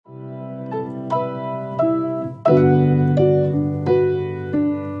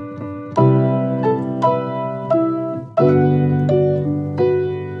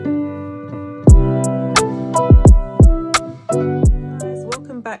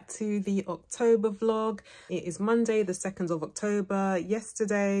back to the October vlog. It is Monday the 2nd of October.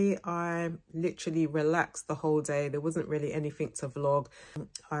 Yesterday I literally relaxed the whole day. There wasn't really anything to vlog.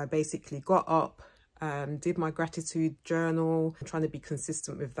 I basically got up, did my gratitude journal. I'm trying to be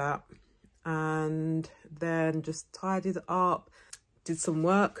consistent with that, and then just tidied up, did some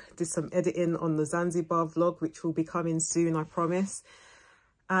work, did some editing on the Zanzibar vlog, which will be coming soon, I promise,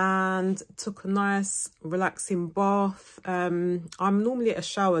 and took a nice relaxing bath. I'm normally a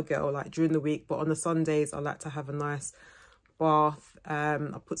shower girl like during the week, but on the Sundays I like to have a nice bath. I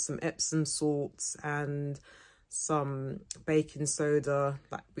put some Epsom salts and some baking soda,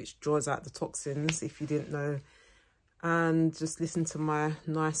 which draws out the toxins, if you didn't know, and just listen to my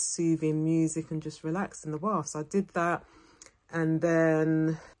nice soothing music and just relax in the bath. So I did that, and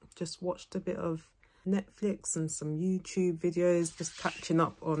then just watched a bit of Netflix and some YouTube videos, just catching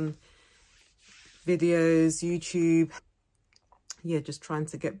up on videos, YouTube. Yeah, just trying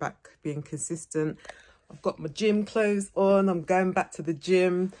to get back, being consistent. I've got my gym clothes on. I'm going back to the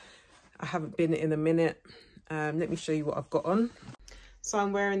gym. I haven't been in a minute. Let me show you what I've got on. So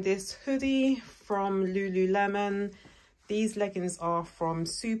I'm wearing this hoodie from Lululemon. These leggings are from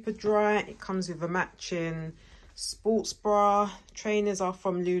Superdry. It comes with a matching sports bra. Trainers are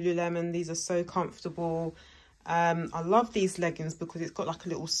from Lululemon. These are so comfortable. I love these leggings because it's got like a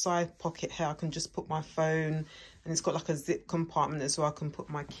little side pocket here. I can just put my phone, and it's got like a zip compartment as well. I can put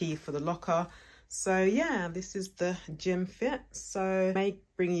my key for the locker. So yeah, this is the gym fit. So I may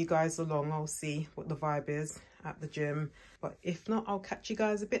bring you guys along. I'll see what the vibe is at the gym, but if not, I'll catch you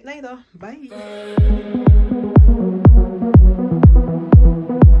guys a bit later. Bye.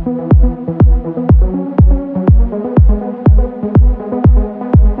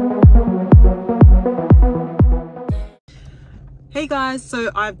 Hey guys,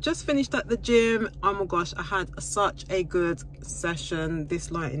 so I've just finished at the gym. Oh my gosh, I had such a good session. This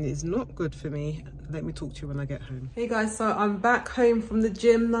lighting is not good for me. Let me talk to you when I get home. Hey guys, so I'm back home from the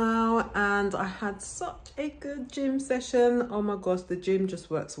gym now, and I had such a good gym session. Oh my gosh, the gym just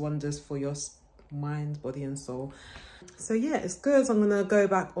works wonders for your mind, body and soul. So yeah, it's good. I'm gonna go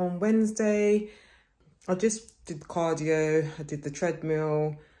back on Wednesday. I just did cardio. I did the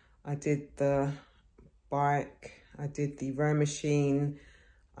treadmill. I did the bike. I did the row machine.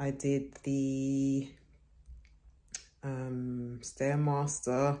 I did the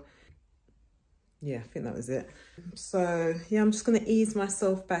Stairmaster. Yeah, I think that was it. So yeah, I'm just gonna ease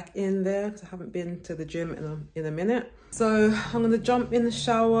myself back in there because I haven't been to the gym in a minute. So I'm gonna jump in the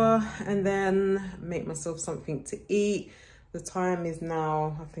shower and then make myself something to eat. The time is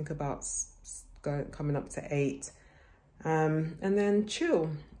now, I think, about coming up to 8, and then chill.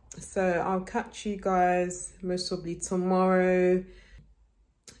 So I'll catch you guys most probably tomorrow.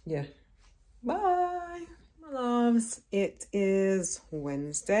 Yeah, bye my loves. It is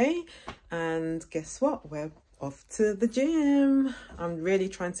Wednesday, and guess what, we're off to the gym. I'm really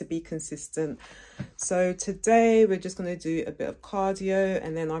trying to be consistent. So today we're just going to do a bit of cardio,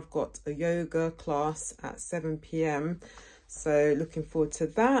 and then I've got a yoga class at 7 p.m. so looking forward to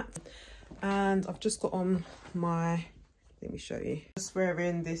that. And I've just got on my, let me show you. Just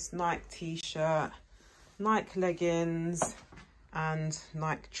wearing this Nike t-shirt, Nike leggings and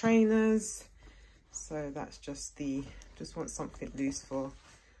Nike trainers. So that's just want something loose for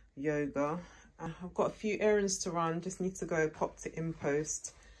yoga. I've got a few errands to run. Just need to go pop to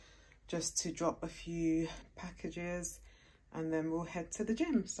InPost just to drop a few packages, and then we'll head to the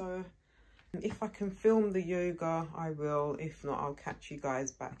gym. So if I can film the yoga, I will. If not, I'll catch you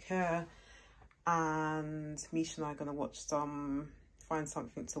guys back here. And Misha and I are going to find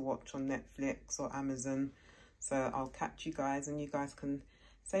something to watch on Netflix or Amazon. So I'll catch you guys, and you guys can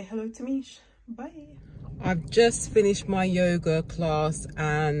say hello to Misha. Bye. I've just finished my yoga class,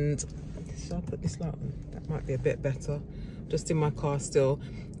 and should I put this light on? That might be a bit better. Just in my car still.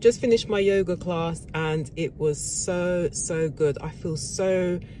 Just finished my yoga class, and it was so good. I feel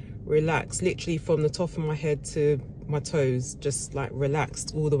so relaxed, literally from the top of my head to my toes, just like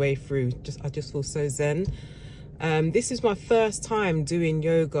relaxed all the way through. I just feel so zen. This is my first time doing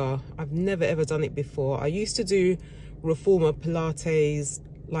yoga. I've never ever done it before. I used to do reformer Pilates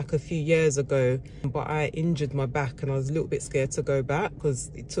like a few years ago, but I injured my back and I was a little bit scared to go back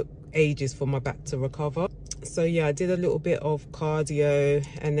because it took ages for my back to recover. So yeah, I did a little bit of cardio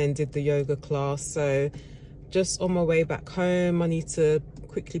and then did the yoga class. So just on my way back home, I need to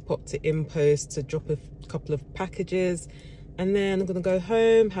quickly pop to InPost to drop a couple of packages, and then I'm gonna go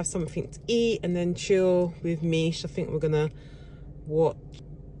home, have something to eat, and then chill with Mish. I think we're gonna watch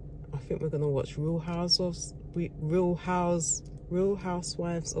Real Housewives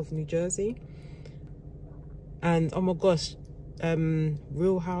of New Jersey. And oh my gosh,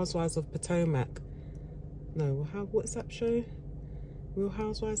 Real Housewives of Potomac. No, what's that show? Real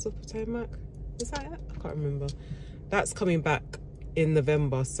Housewives of Potomac? Is that it? I can't remember. That's coming back in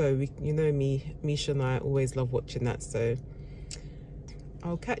November, so you know me, Misha and I always love watching that. So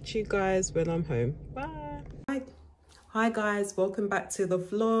I'll catch you guys when I'm home. Bye. Hi guys, welcome back to the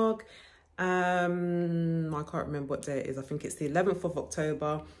vlog. I can't remember what day it is. I think it's the 11th of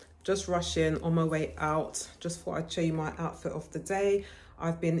October. Just rushing on my way out. Just thought I'd show you my outfit of the day.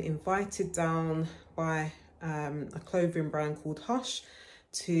 I've been invited down by a clothing brand called Hush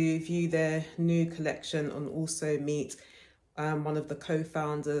to view their new collection and also meet one of the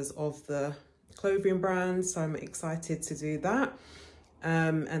co-founders of the clothing brand. So I'm excited to do that.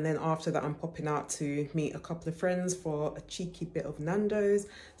 And then after that, I'm popping out to meet a couple of friends for a cheeky bit of Nando's.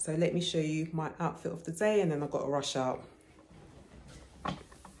 So let me show you my outfit of the day, and then I've got to rush out.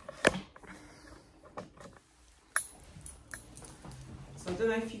 So I don't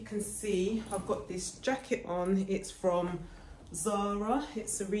know if you can see, I've got this jacket on. It's from Zara.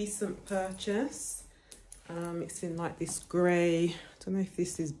 It's a recent purchase. It's in like this grey, I don't know if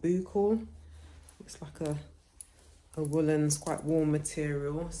this is buccal. Looks like a woolen, it's quite warm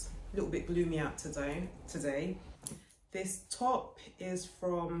material. It's a little bit gloomy out today. This top is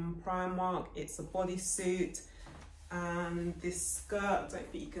from Primark. It's a bodysuit, and this skirt, I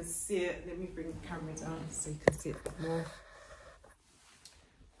don't think you can see it. Let me bring the camera down so you can see it a bit more.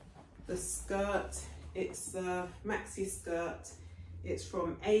 The skirt, it's a maxi skirt. It's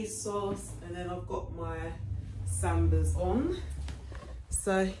from ASOS, and then I've got my Sambas on.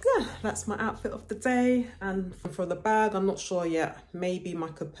 So yeah, that's my outfit of the day. And for the bag, I'm not sure yet. Maybe my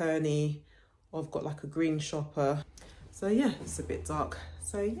Caperni, or I've got like a green shopper. So yeah, it's a bit dark.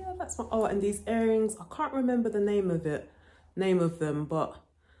 So yeah, that's my, oh, and these earrings, I can't remember the name of them, but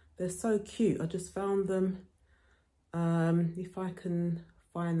they're so cute. I just found them. If I can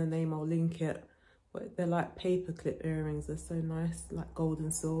find the name, I'll link it. But they're like paperclip earrings. They're so nice, like gold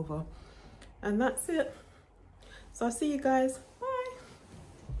and silver. And that's it. So I'll see you guys. Bye.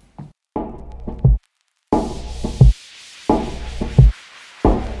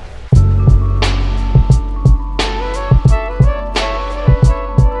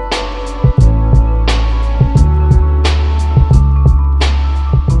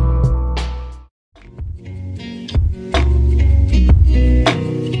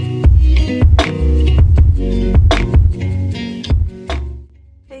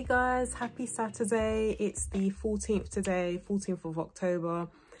 Happy Saturday. It's the 14th today, 14th of October,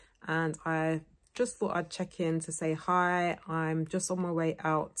 and I just thought I'd check in to say hi. I'm just on my way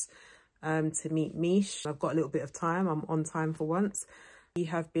out to meet Mish. I've got a little bit of time. I'm on time for once. We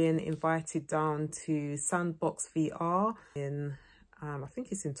have been invited down to Sandbox VR in I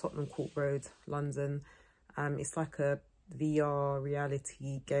think it's in Tottenham Court Road, London. It's like a VR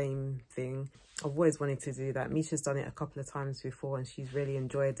reality game thing. I've always wanted to do that. Misha's done it a couple of times before and she's really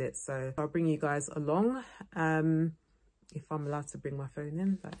enjoyed it. So I'll bring you guys along, if I'm allowed to bring my phone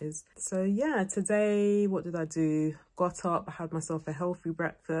in, that is. So yeah, today, what did I do? Got up, I had myself a healthy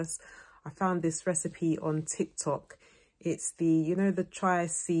breakfast. I found this recipe on TikTok. It's the, you know, the chia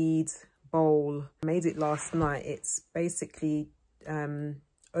seed bowl. I made it last night. It's basically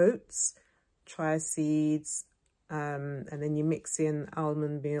oats, chia seeds, and then you mix in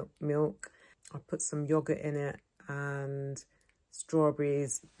almond milk. I put some yogurt in it and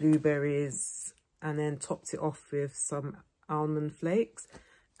strawberries, blueberries, and then topped it off with some almond flakes.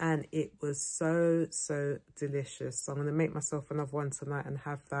 And it was so delicious. So I'm going to make myself another one tonight and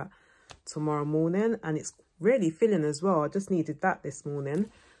have that tomorrow morning. And it's really filling as well. I just needed that this morning.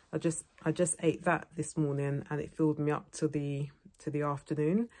 I just ate that this morning and it filled me up to the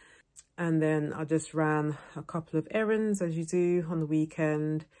afternoon. And then I just ran a couple of errands, as you do on the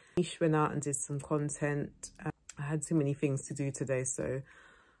weekend. Mish went out and did some content. I had too many things to do today, so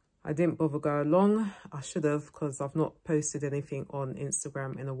I didn't bother go along. I should have, because I've not posted anything on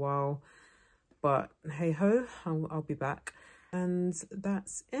Instagram in a while. But hey ho, I'll be back. And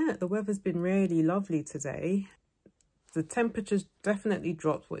that's it. The weather's been really lovely today. The temperature's definitely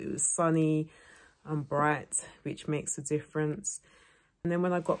dropped, but it was sunny and bright, which makes a difference. And then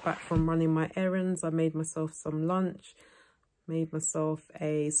when I got back from running my errands, I made myself some lunch. Made myself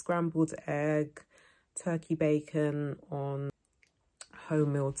a scrambled egg, turkey bacon on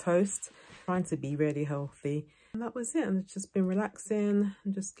wholemeal toast. Trying to be really healthy. And that was it. And it's just been relaxing.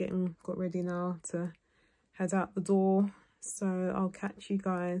 I'm just got ready now to head out the door. So I'll catch you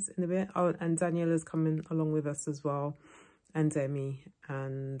guys in a bit. Oh, and Daniela's coming along with us as well. And Demi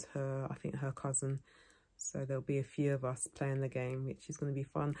and I think her cousin. So there'll be a few of us playing the game, which is going to be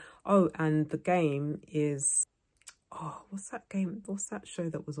fun. Oh, and the game is oh, what's that game? What's that show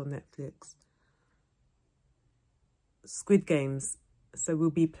that was on Netflix? Squid Games. So we'll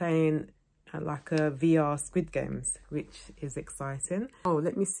be playing like a VR Squid Games, which is exciting. Oh,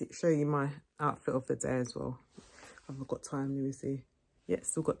 let me show you my outfit of the day as well. I've got time, let me see. Yeah,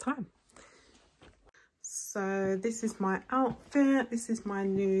 still got time. So this is my outfit. This is my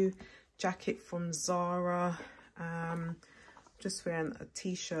new jacket from Zara. Just wearing a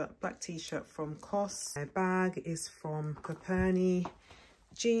t-shirt, black t-shirt from COS. My bag is from Coperni.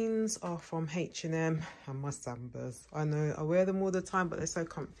 Jeans are from H&M, and my Sambas. I know I wear them all the time, but they're so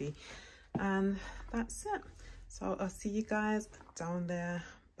comfy. And that's it. So I'll see you guys down there.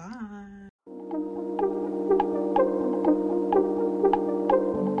 Bye.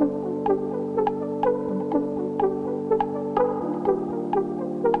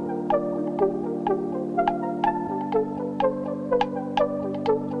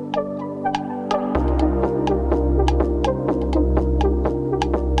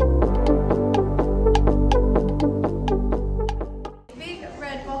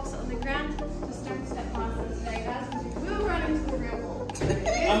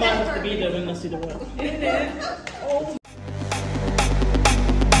 I might have to be there when I see the work. Isn't it? Oh.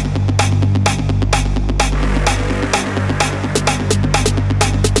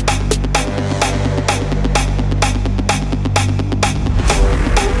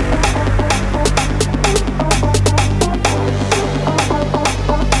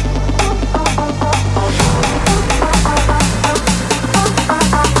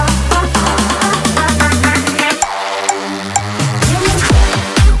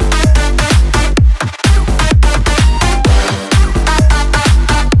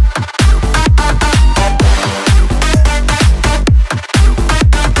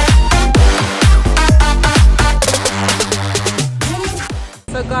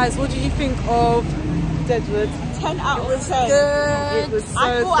 Guys, what did you think of Deadwood? 10 out of 10. Good. It was so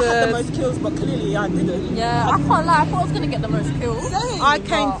I thought good. I had the most kills, but clearly I didn't. Yeah, I can't lie. I thought I was going to get the most kills. Same, I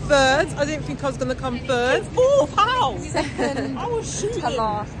came third. I didn't think I was going to come third. Fourth, how? Second. I was shooting. To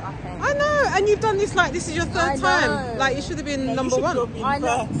last, I think. I know, and you've done this like this is your third time. Like you should have been number one. I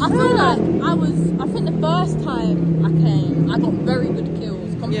know. I feel like I think the first time I came, I got very good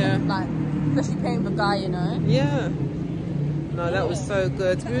kills. Compared to, like, especially playing the guy, you know. Yeah. No, that was so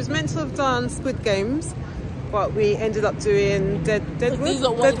good. We was meant to have done Squid Games, but we ended up doing Deadwood. These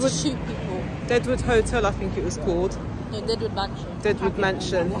are wanting to shoot people. Deadwood Hotel, I think it was called. No, Deadwood Mansion. Deadwood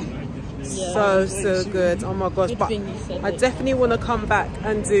Mansion. Yeah. So good. Oh my gosh. But I definitely want to come back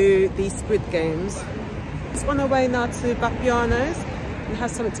and do these Squid Games. It's on our way now to Vapiano's and have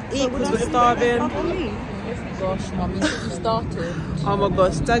something to eat because we're starving. Gosh, mummy, you started. Oh my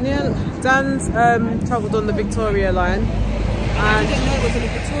gosh. Dan's travelled on the Victoria line. I didn't know it was on the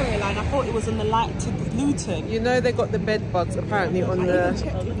Victoria line. I thought it was on the light to Luton. You know they got the bed bugs apparently on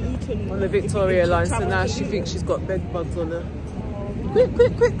the Victoria line, so now she thinks she's got bed bugs on her.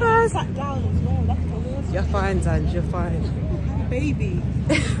 Quick guys! Sat down as well. That's the worst. You're fine, Dan. You're fine. Baby.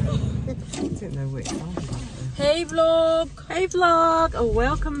 I didn't know what it sounded like. Hey vlog! Hey vlog! Oh,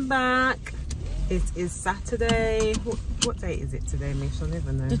 welcome back. It is Saturday. What date is it today, Mish? I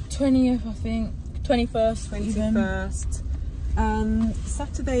never know. The 20th, I think. 21st. 21st.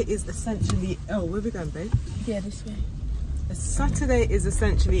 Saturday is essentially, oh, where are we going, babe? Yeah, this way. Saturday is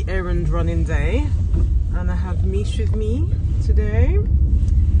essentially errand running day, and I have Mish with me today.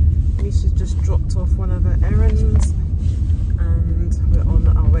 Mish has just dropped off one of her errands, and we're on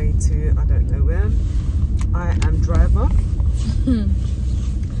our way to, I don't know where. I am driver.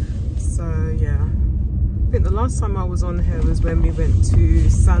 So yeah, I think the last time I was on here was when we went to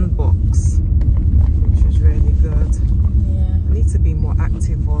Sandbox, which was really good. I need to be more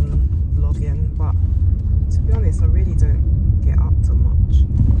active on vlogging, but to be honest I really don't get up to much.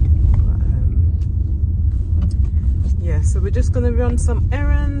 But, yeah, so we're just going to run some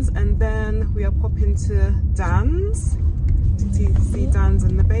errands and then we are popping to Dan's to see Dan's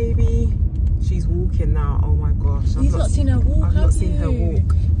and the baby. She's walking now. Oh my gosh, You've not seen her walk, I've not seen her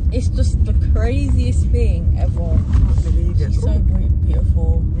walk. It's just the craziest thing ever. I can't believe it. She's so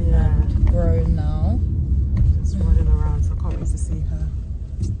beautiful. Yeah. And grown now. Just running around, so I can't wait to see her.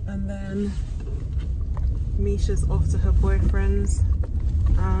 And then Misha's off to her boyfriend's,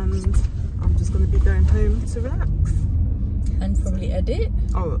 and I'm just going to be going home to relax. And probably edit.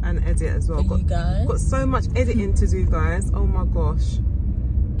 Oh, and edit as well. For you guys. Got so much editing to do, guys. Oh my gosh.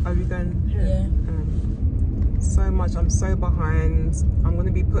 Are we going? Yeah. So much. I'm so behind. I'm going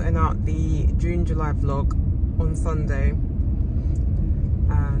to be putting out the June-July vlog on Sunday.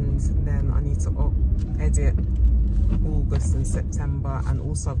 And then I need to edit August and September. And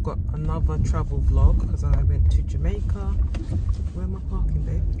also I've got another travel vlog because I went to Jamaica. Where am I parking,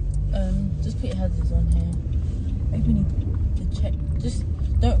 babe? Just put your hazards on here. Maybe we need to check. Just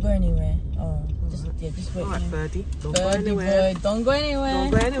don't go anywhere. Oh, just wait. Alright, here. Birdie, don't go Birdie anywhere. boy, don't go anywhere.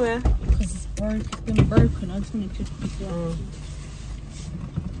 Don't go anywhere. Because it's broke. It's been broken. I just want to check this out.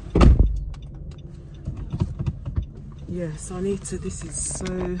 Yeah, so I need to, this is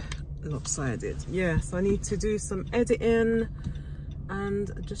so lopsided. Yeah, so I need to do some editing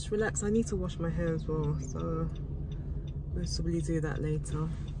and just relax. I need to wash my hair as well, so I'll probably do that later.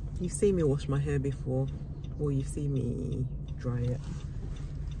 You've seen me wash my hair before, or you've seen me dry it.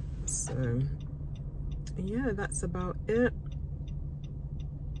 So yeah, that's about it.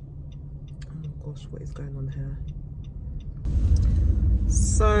 Oh gosh, what is going on here?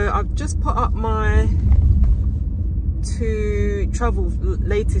 So I've just put up my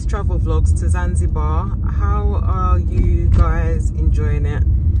latest travel vlogs to Zanzibar. How are you guys enjoying it?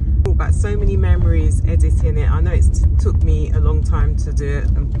 About so many memories editing it. I know it took me a long time to do it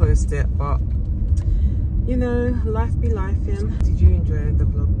and post it, but you know, life be lifing. Did you enjoy the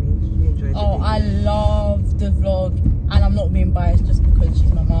vlog? Did you enjoy it? Oh, I love the vlog, and I'm not being biased just because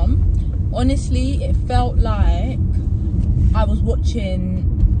she's my mum. Honestly, it felt like I was watching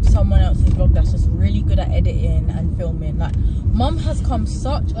someone else's vlog that's just really good at editing and filming. Like, mum has come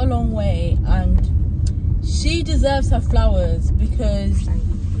such a long way and she deserves her flowers, because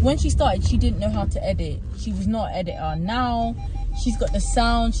when she started she didn't know how to edit. She was not an editor. Now she's got the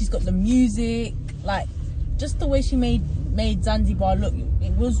sound, she's got the music, like just the way she made Zanzibar look,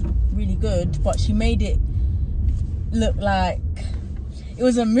 it was really good, but she made it look like it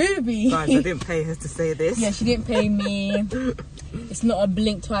was a movie. Guys, I didn't pay her to say this. Yeah, she didn't pay me. It's not a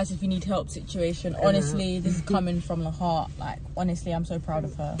blink twice if you need help situation. Honestly, this is coming from the heart. Like, honestly, I'm so proud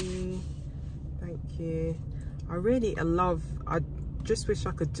of her. Thank you. I just wish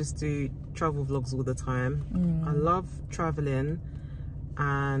I could just do travel vlogs all the time. I love traveling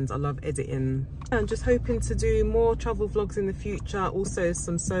and I love editing. I'm just hoping to do more travel vlogs in the future. Also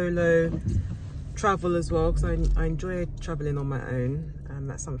some solo travel as well, because I enjoy traveling on my own, and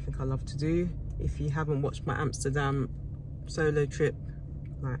that's something I love to do. If you haven't watched my Amsterdam solo trip,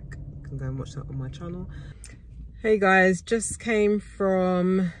 like, you can go and watch that on my channel. Hey guys, just came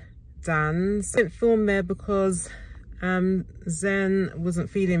from Dan's. I didn't film there because Zen wasn't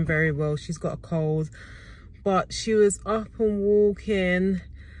feeling very well. She's got a cold, but she was up and walking.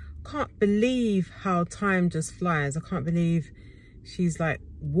 Can't believe how time just flies. I can't believe she's like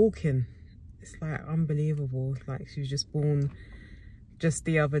walking. It's like unbelievable. Like, she was just born just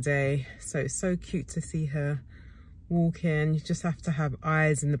the other day, so it's so cute to see her walking. You just have to have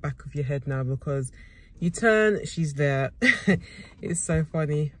eyes in the back of your head now, because you turn, she's there. It's so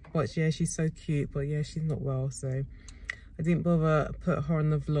funny. But yeah, she's so cute, but yeah, she's not well, so I didn't bother put her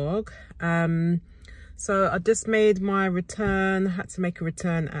on the vlog. So I just made my return. I had to make a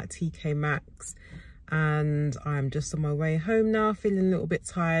return at TK Maxx, and I'm just on my way home now, feeling a little bit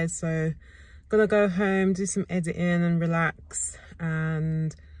tired, so gonna go home, do some editing and relax,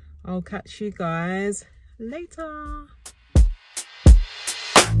 and I'll catch you guys later.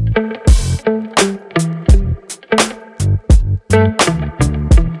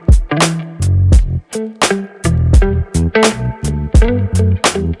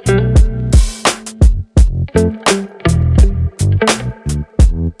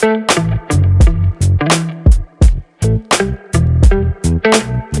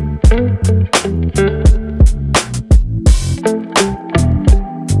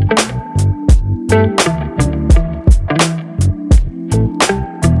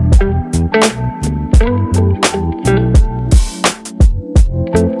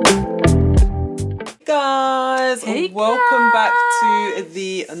 Welcome back to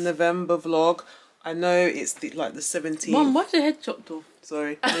the November vlog. I know it's the 17th. Mum, why's your head chopped off?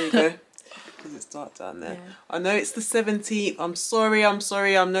 Sorry, there you go. Because it's dark down there. Yeah. I know it's the 17th. I'm sorry.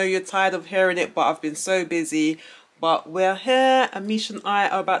 I know you're tired of hearing it, but I've been so busy. But we're here, and Misha and I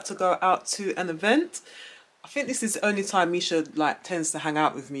are about to go out to an event. I think this is the only time Misha tends to hang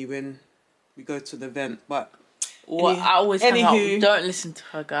out with me, when we go to the event. But well, I always hang out. Don't listen to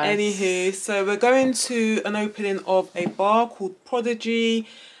her, guys. Anywho, so we're going to an opening of a bar called Prodigy.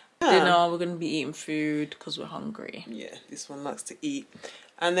 Dinner, we're going to be eating food because we're hungry. Yeah, this one likes to eat.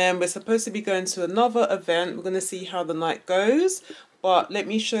 And then we're supposed to be going to another event. We're going to see how the night goes. But let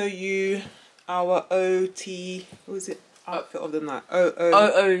me show you our OT, what was it? Outfit of the night.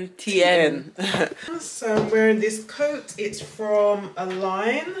 OOTN. So I'm wearing this coat. It's from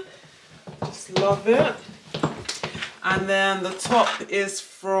Align. Just love it. And then the top is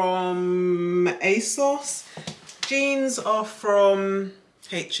from ASOS. jeans are from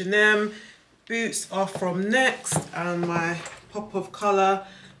H&M, boots are from Next, and my pop of colour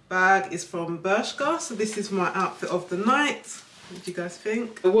bag is from Bershka. So this is my outfit of the night. What do you guys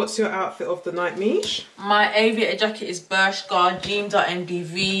think? What's your outfit of the night, Mish? My aviator jacket is Bershka, jeans are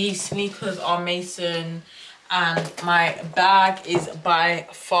MDV, sneakers are Mason, and my bag is by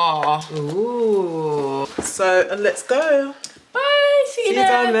far. Ooh. So let's go. Bye, see you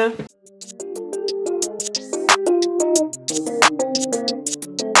down there.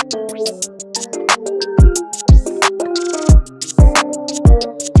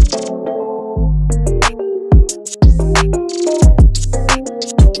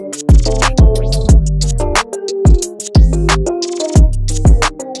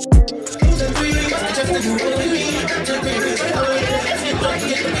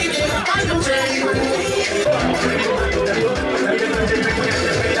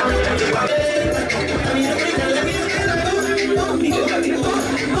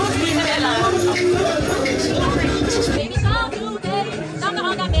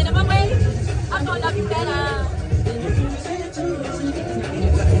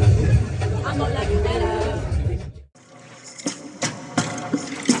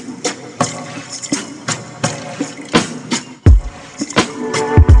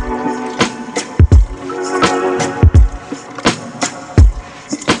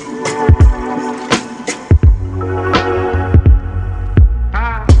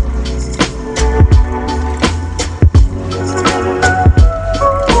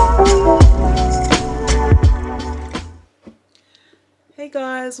 Hey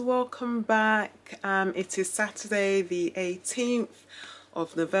guys, welcome back. It is Saturday the 18th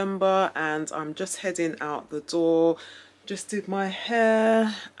of November and I'm just heading out the door. Just did my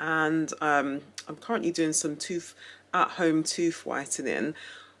hair and I'm currently doing some at-home tooth whitening.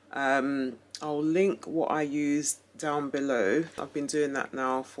 I'll link what I use down below. I've been doing that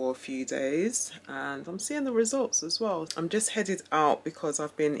now for a few days and I'm seeing the results as well. I'm just headed out because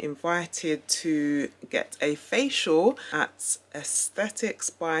I've been invited to get a facial at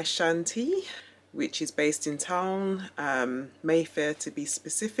Aesthetics by Shanti, which is based in town, Mayfair to be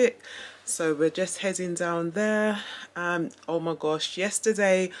specific. So we're just heading down there. Oh my gosh,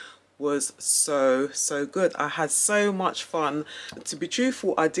 yesterday was so good. I had so much fun. To be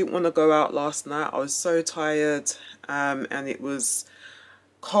truthful, I didn't want to go out last night. I was so tired and it was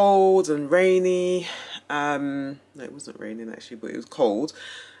cold and rainy. No, it wasn't raining actually, but it was cold.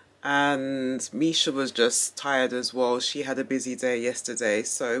 And Misha was just tired as well. She had a busy day yesterday,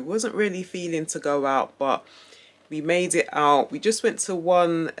 so wasn't really feeling to go out, but we made it out. We just went to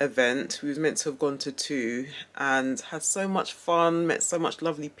one event. We was meant to have gone to two and had so much fun, met so much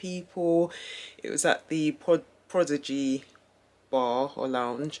lovely people. It was at the Prodigy bar or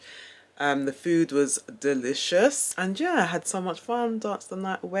lounge. The food was delicious and yeah, I had so much fun, danced the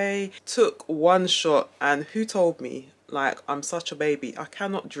night away. Took one shot and who told me? Like, I'm such a baby. I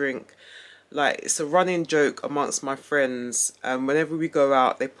cannot drink. Like, it's a running joke amongst my friends. Whenever we go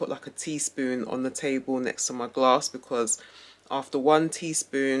out, they put like a teaspoon on the table next to my glass because after one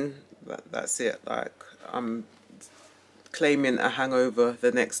teaspoon, that's it. Like, I'm claiming a hangover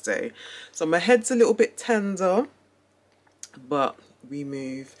the next day. So my head's a little bit tender, but we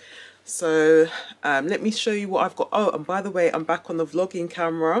move. So let me show you what I've got. Oh, and by the way, I'm back on the vlogging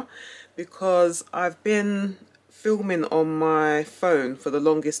camera because I've been filming on my phone for the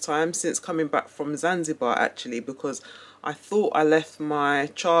longest time since coming back from Zanzibar actually, because I thought I left my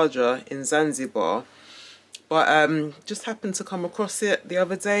charger in Zanzibar, but just happened to come across it the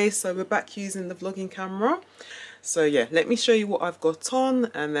other day, so we're back using the vlogging camera. So yeah, let me show you what I've got on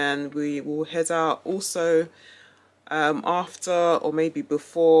and then we will head out. Also after or maybe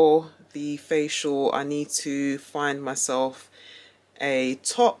before the facial, I need to find myself a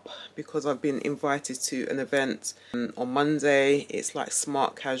top because I've been invited to an event on Monday. It's like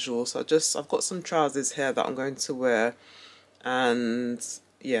smart casual, so I've got some trousers here that I'm going to wear, and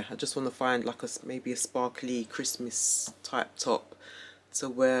yeah, I just want to find like maybe a sparkly Christmas type top to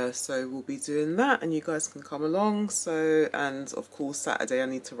wear. So we'll be doing that and you guys can come along. So, and of course Saturday I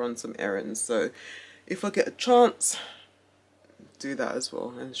need to run some errands, so if I get a chance, do that as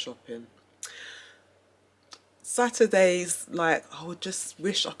well, and shopping. Saturdays, like, I would just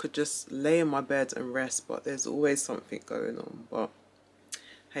wish I could just lay in my bed and rest, but there's always something going on, but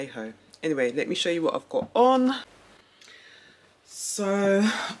hey ho. Anyway, let me show you what I've got on. So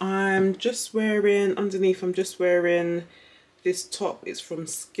I'm just wearing, underneath I'm just wearing this top. It's from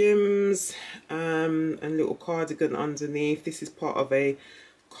Skims, and a little cardigan underneath. This is part of a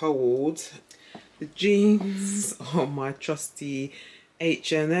co-ord. The jeans are my trusty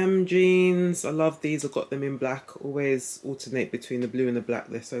H&M jeans. I love these. I've got them in black. Always alternate between the blue and the black.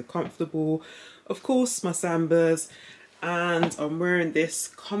 They're so comfortable. Of course, my Sambas. And I'm wearing this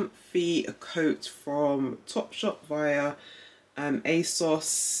comfy coat from Topshop via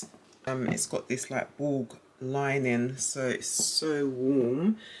ASOS. It's got this like Borg lining, so it's so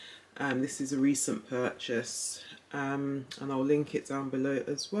warm. This is a recent purchase, and I'll link it down below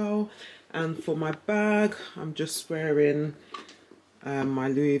as well. And for my bag, I'm just wearing my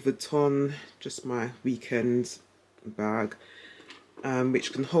Louis Vuitton, just my weekend bag,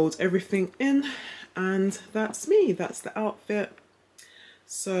 which can hold everything in. And that's me, that's the outfit.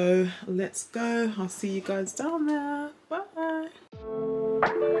 So let's go. I'll see you guys down there. Bye.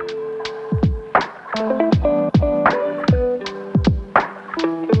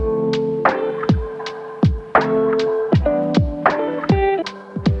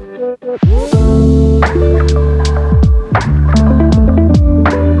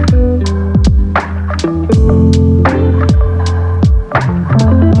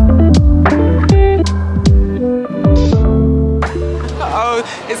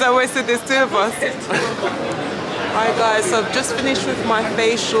 There's two of us. Alright guys, so I've just finished with my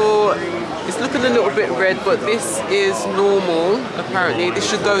facial. It's looking a little bit red, but this is normal apparently. This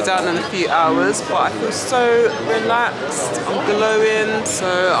should go down in a few hours, but I feel so relaxed. I'm glowing.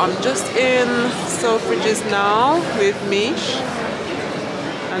 So I'm just in Selfridges now with Mish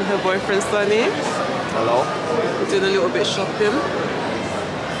and her boyfriend Sunny. Hello. We're doing a little bit shopping.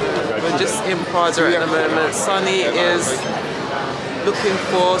 We're just in Prada at the moment. Sunny is looking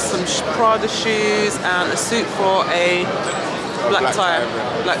for some Prada shoes and a suit for a black tie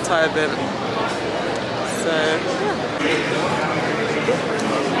event. So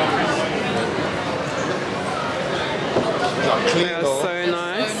yeah. So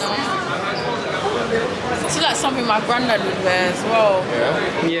nice. It's like something my granddad would wear as well.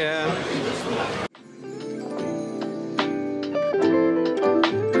 Yeah.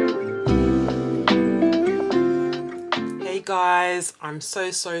 Guys, I'm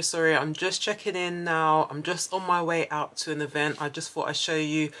so sorry. I'm just checking in now. I'm just on my way out to an event. I just thought I'd show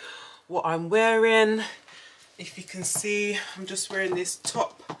you what I'm wearing. If you can see, I'm just wearing this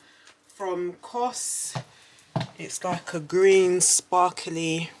top from COS. It's like a green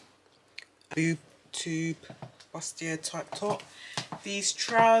sparkly boob tube bustier type top. These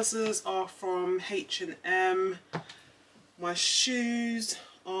trousers are from H&M. My shoes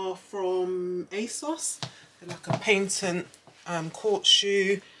are from ASOS. They're like a patent court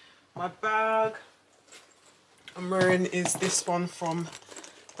shoe. My bag I'm wearing is this one from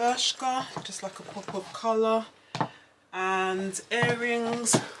Bershka, just like a pop of colour. And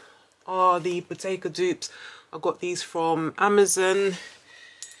earrings are the Bottega dupes. I got these from Amazon.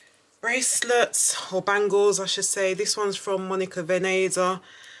 Bracelets, or bangles I should say. This one's from Monica Veneza.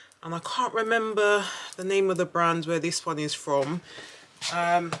 And I can't remember the name of the brand where this one is from.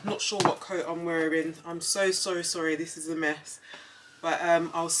 Not sure what coat I'm wearing. I'm so sorry, this is a mess. But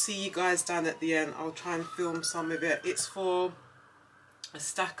I'll see you guys down at the end. I'll try and film some of it. It's for a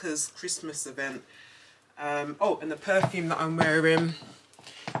Stackers Christmas event. Oh, and the perfume that I'm wearing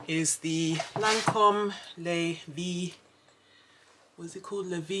is the Lancôme Le Vie. What's it called?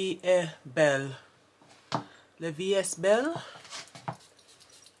 La Vie est Belle. La Vie est Belle.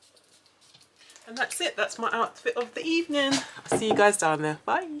 And that's it. That's my outfit of the evening. I'll see you guys down there.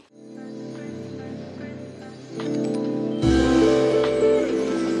 Bye.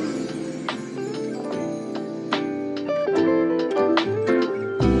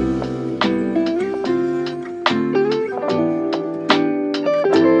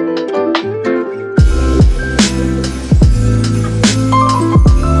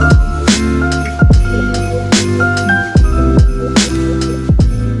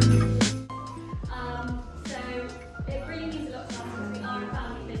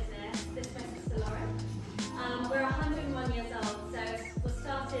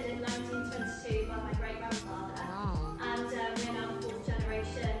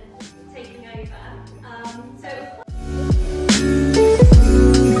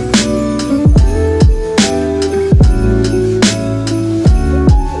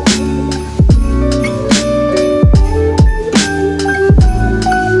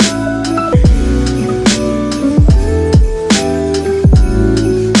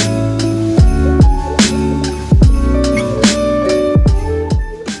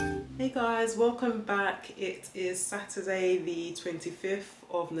 Welcome back. It is Saturday the 25th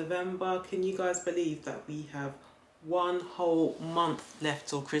of November. Can you guys believe that we have one whole month left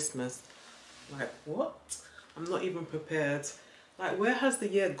till Christmas? Like, what? I'm not even prepared. Like, where has the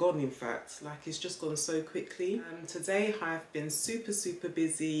year gone, in fact? Like, it's just gone so quickly. Today I've been super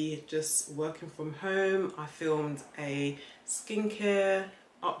busy just working from home. I filmed a updated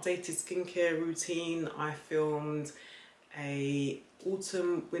skincare routine. I filmed a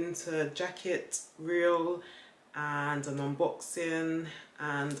autumn winter jacket reel and an unboxing,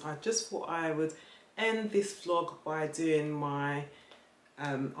 and I just thought I would end this vlog by doing my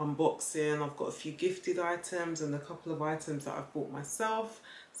unboxing. I've got a few gifted items and a couple of items that I've bought myself,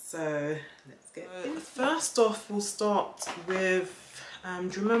 so let's get in. First off, we'll start with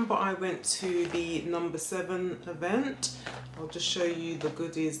do you remember I went to the number 7 event? I'll just show you the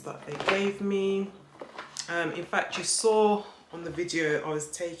goodies that they gave me. In fact, you saw on the video I was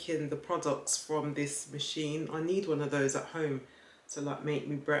taking the products from this machine. I need one of those at home to like make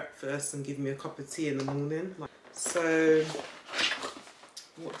me breakfast and give me a cup of tea in the morning. So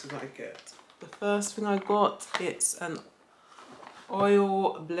what did I get? The first thing I got, it's an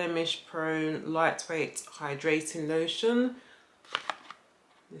oil blemish prone lightweight hydrating lotion.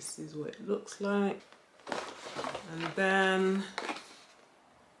 This is what it looks like. And then,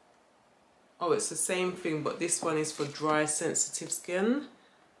 oh, it's the same thing, but this one is for dry sensitive skin.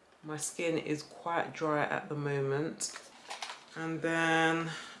 My skin is quite dry at the moment. And then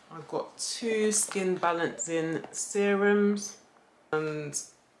I got 2 skin balancing serums and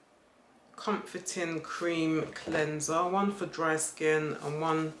comforting cream cleanser, one for dry skin and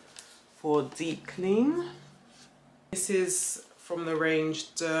one for deep clean. This is from the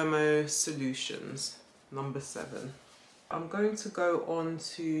range Dermo Solutions, number 7. I'm going to go on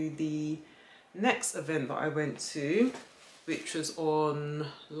to the next event that I went to, which was on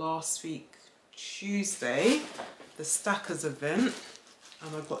last week Tuesday, the Stackers event,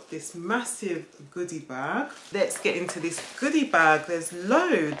 and I got this massive goodie bag. Let's get into this goodie bag. There's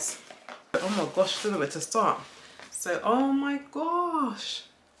loads. Oh my gosh, I don't know where to start. So, oh my gosh.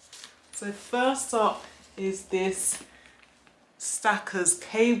 So first up is this Stackers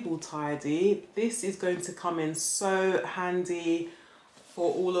cable tidy. This is going to come in so handy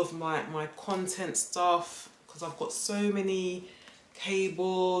for all of my content stuff, because I've got so many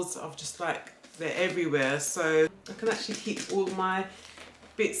cables. I've just like, they're everywhere. So I can actually keep all my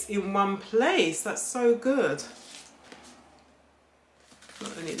bits in one place. That's so good.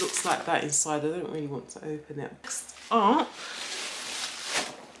 And it looks like that inside. I don't really want to open it. Next up,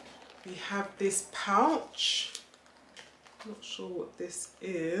 we have this pouch. Not sure what this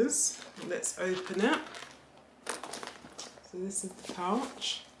is. Let's open it. So this is the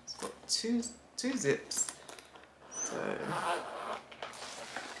pouch. It's got two zips. So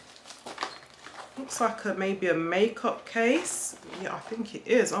looks like maybe a makeup case. Yeah, I think it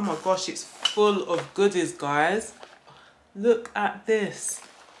is. Oh my gosh, it's full of goodies, guys. Look at this.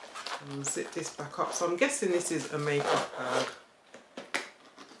 I'll zip this back up. So I'm guessing this is a makeup bag.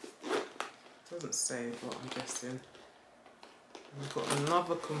 Doesn't say, but I'm guessing. We've got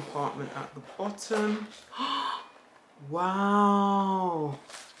another compartment at the bottom. Wow.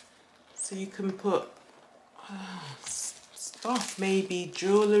 So you can put stuff, maybe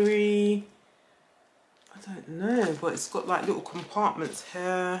jewellery. I don't know, but it's got like little compartments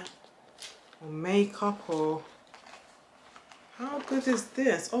here, or makeup, or how good is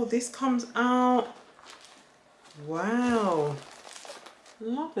this? Oh, this comes out. Wow,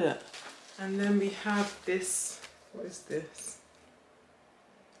 love it. And then we have this, what is this?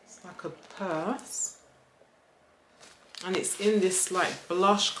 It's like a purse, and it's in this like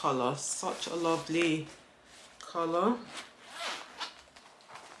blush colour. Such a lovely colour.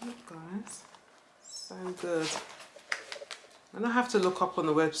 Look, guys, so good. And I have to look up on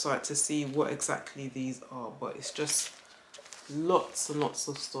the website to see what exactly these are, but it's just lots and lots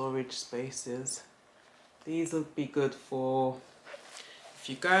of storage spaces. These would be good for if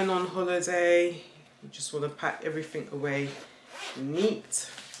you're going on holiday, you just want to pack everything away neat.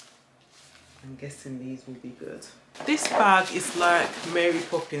 I'm guessing these will be good. This bag is like Mary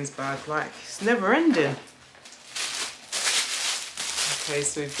Poppins bag, like it's never ending. Okay,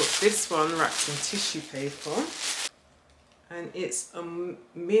 so we've got this one wrapped in tissue paper, and it's a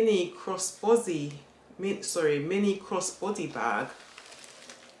mini crossbody bag.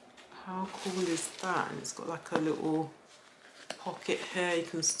 How cool is that? And it's got like a little pocket here. You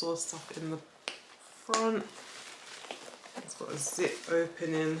can store stuff in the front. It's got a zip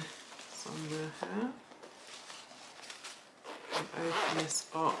opening somewhere here. And open this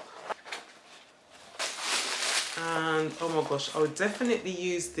up. And oh my gosh, I would definitely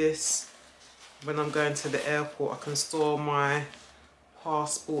use this when I'm going to the airport. I can store my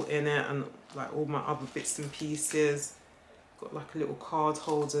passport in it and like all my other bits and pieces. Got like a little card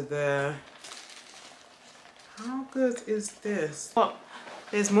holder there. How good is this? But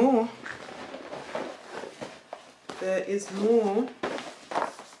there's more. There is more.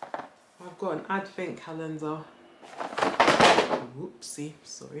 I've got an advent calendar. Whoopsie,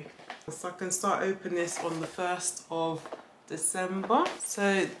 sorry. So I can start opening this on the 1st of December.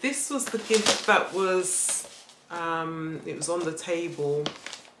 So this was the gift that was, it was on the table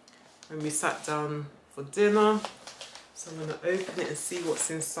when we sat down for dinner. So I'm going to open it and see what's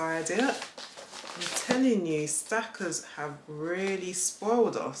inside it. I'm telling you, Stackers have really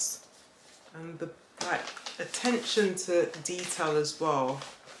spoiled us. And the attention to detail as well.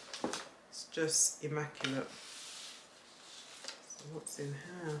 It's just immaculate. So what's in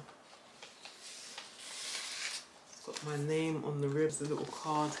here? It's got my name on the ribs, a little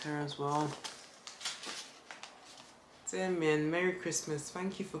card here as well. Damien, Merry Christmas.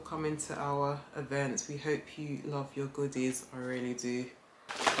 Thank you for coming to our events. We hope you love your goodies. I really do.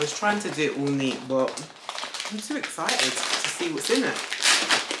 I was trying to do it all neat, but I'm too excited to see what's in it.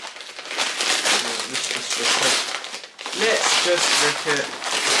 Let's just rip it.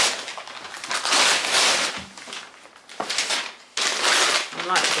 I'm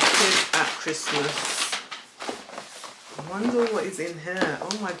like the kid at Christmas. I wonder what is in here.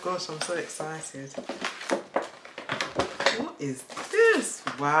 Oh my gosh, I'm so excited. What is this?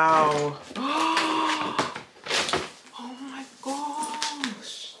 Wow. Oh my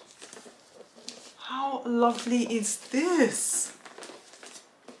gosh. How lovely is this?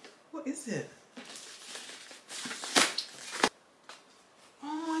 What is it?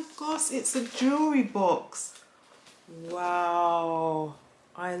 Oh my gosh, it's a jewelry box. Wow.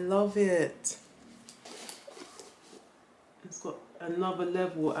 I love it. It's got another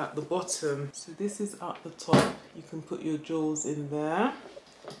level at the bottom. So this is at the top. You can put your jewels in there.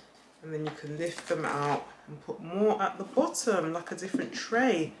 And then you can lift them out and put more at the bottom, like a different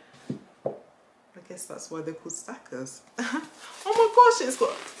tray. I guess that's why they're called Stackers. Oh my gosh, it's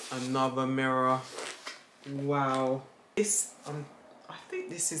got another mirror. Wow. This, I think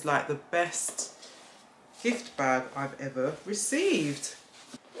this is like the best gift bag I've ever received.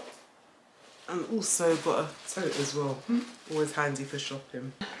 And also got a tote as well. Always handy for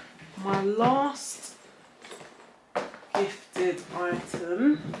shopping. My last gifted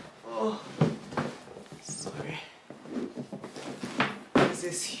item, oh, sorry, is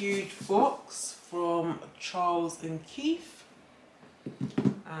this huge box from Charles and Keith.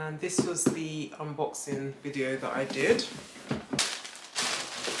 And this was the unboxing video that I did.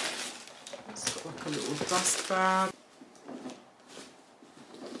 It's got like a little dust bag.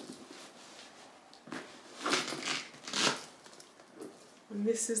 And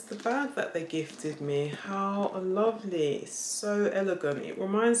this is the bag that they gifted me. How lovely. It's so elegant. It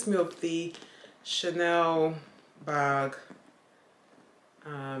reminds me of the Chanel bag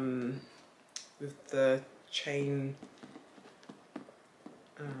with the chain,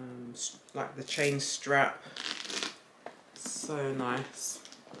 like the chain strap. So nice.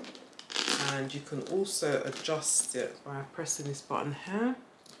 And you can also adjust it by pressing this button here.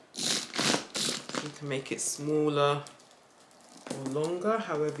 You can make it smaller or longer,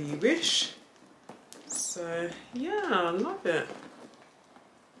 however you wish. So yeah, I love it.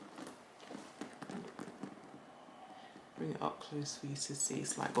 Bring it up close for you to see.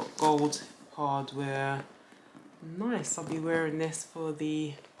 It's like got gold hardware. Nice. I'll be wearing this for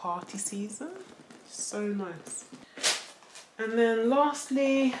the party season. So nice. And then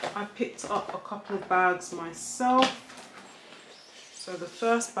lastly, I picked up a couple of bags myself. So the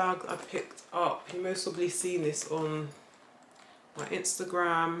first bag I picked up, you most probably seen this on my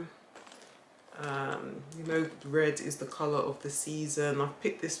Instagram. You know, red is the colour of the season. I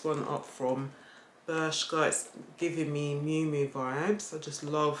picked this one up from Bershka. It's giving me Miu Miu vibes. I just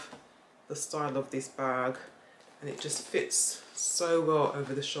love the style of this bag, and it just fits so well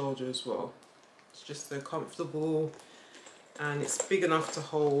over the shoulder as well. It's just so comfortable, and it's big enough to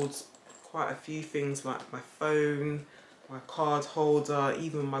hold quite a few things like my phone, my card holder,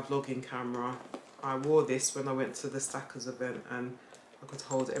 even my vlogging camera. I wore this when I went to the Stackers event and I could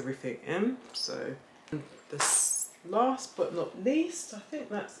hold everything in. So this last but not least, I think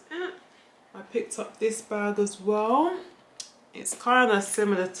that's it. I picked up this bag as well. It's kind of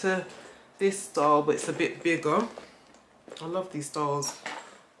similar to this style, but it's a bit bigger. I love these styles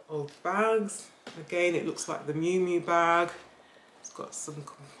of bags. Again, it looks like the Miu Miu bag. It's got some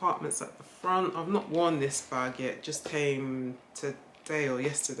compartments at the front. I've not worn this bag yet, just came today or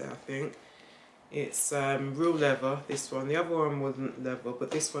yesterday, I think. It's real leather, this one. The other one wasn't leather, but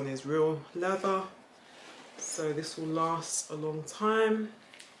this one is real leather. So this will last a long time.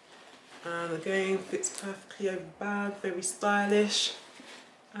 And again, fits perfectly over the bag, very stylish.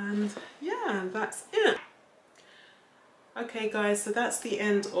 And yeah, that's it. Okay guys, so that's the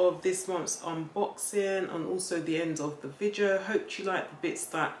end of this month's unboxing and also the end of the video. Hope you like the bits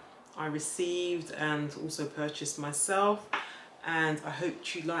that I received and also purchased myself, and I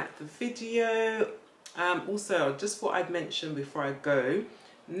hope you liked the video. Also, just thought I'd mention before I go,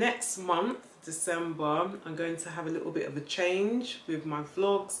 next month, December, I'm going to have a little bit of a change with my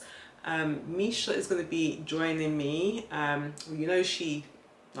vlogs. Misha is going to be joining me. You know, she's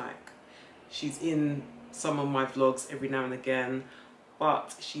in some of my vlogs every now and again,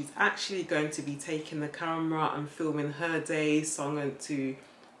 but she's actually going to be taking the camera and filming her day, so I'm going to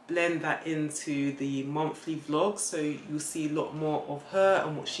blend that into the monthly vlog, so you'll see a lot more of her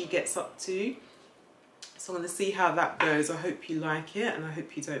and what she gets up to. So I'm going to see how that goes. I hope you like it and I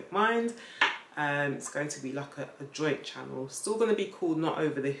hope you don't mind. It's going to be like a joint channel, still going to be called Not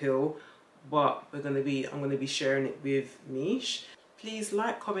Over the Hill, but I'm going to be sharing it with Mish. Please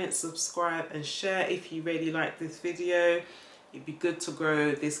like, comment, subscribe and share if you really like this video. It'd be good to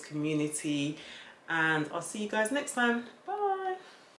grow this community, and I'll see you guys next time. Bye.